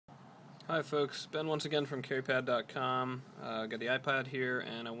Hi folks, Ben once again from carrypad.com. Got the iPad here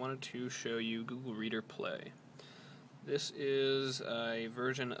and I wanted to show you Google Reader Play. This is a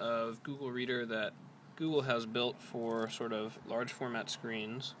version of Google Reader that Google has built for sort of large format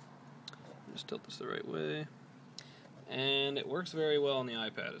screens. Just tilt this the right way. And it works very well on the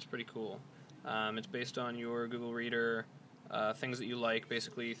iPad. It's pretty cool. It's based on your Google Reader, things that you like,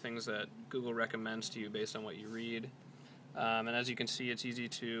 basically things that Google recommends to you based on what you read. And as you can see, it's easy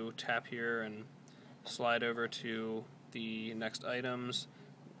to tap here and slide over to the next items,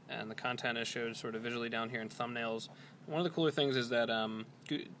 and the content is showed sort of visually down here in thumbnails. One of the cooler things is that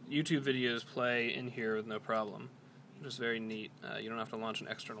YouTube videos play in here with no problem, which is very neat. You don't have to launch an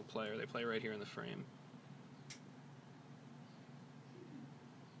external player. They play right here in the frame.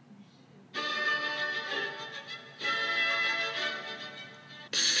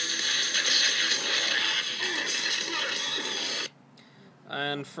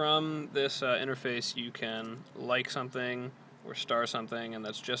 And from this interface you can like something or star something, and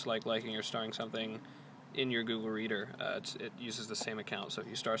that's just like liking or starring something in your Google Reader. It uses the same account, so if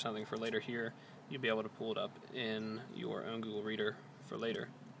you star something for later here, you'll be able to pull it up in your own Google Reader for later.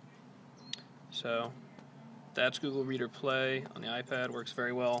 So that's Google Reader Play on the iPad. Works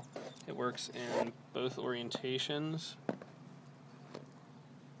very well. It works in both orientations.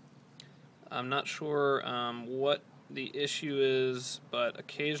 I'm not sure what the issue is, but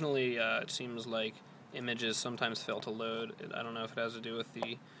occasionally it seems like images sometimes fail to load. I don't know if it has to do with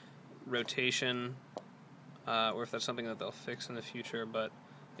the rotation or if that's something that they'll fix in the future, but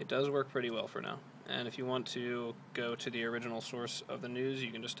it does work pretty well for now. And if you want to go to the original source of the news,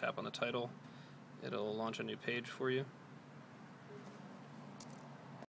 you can just tap on the title. It'll launch a new page for you.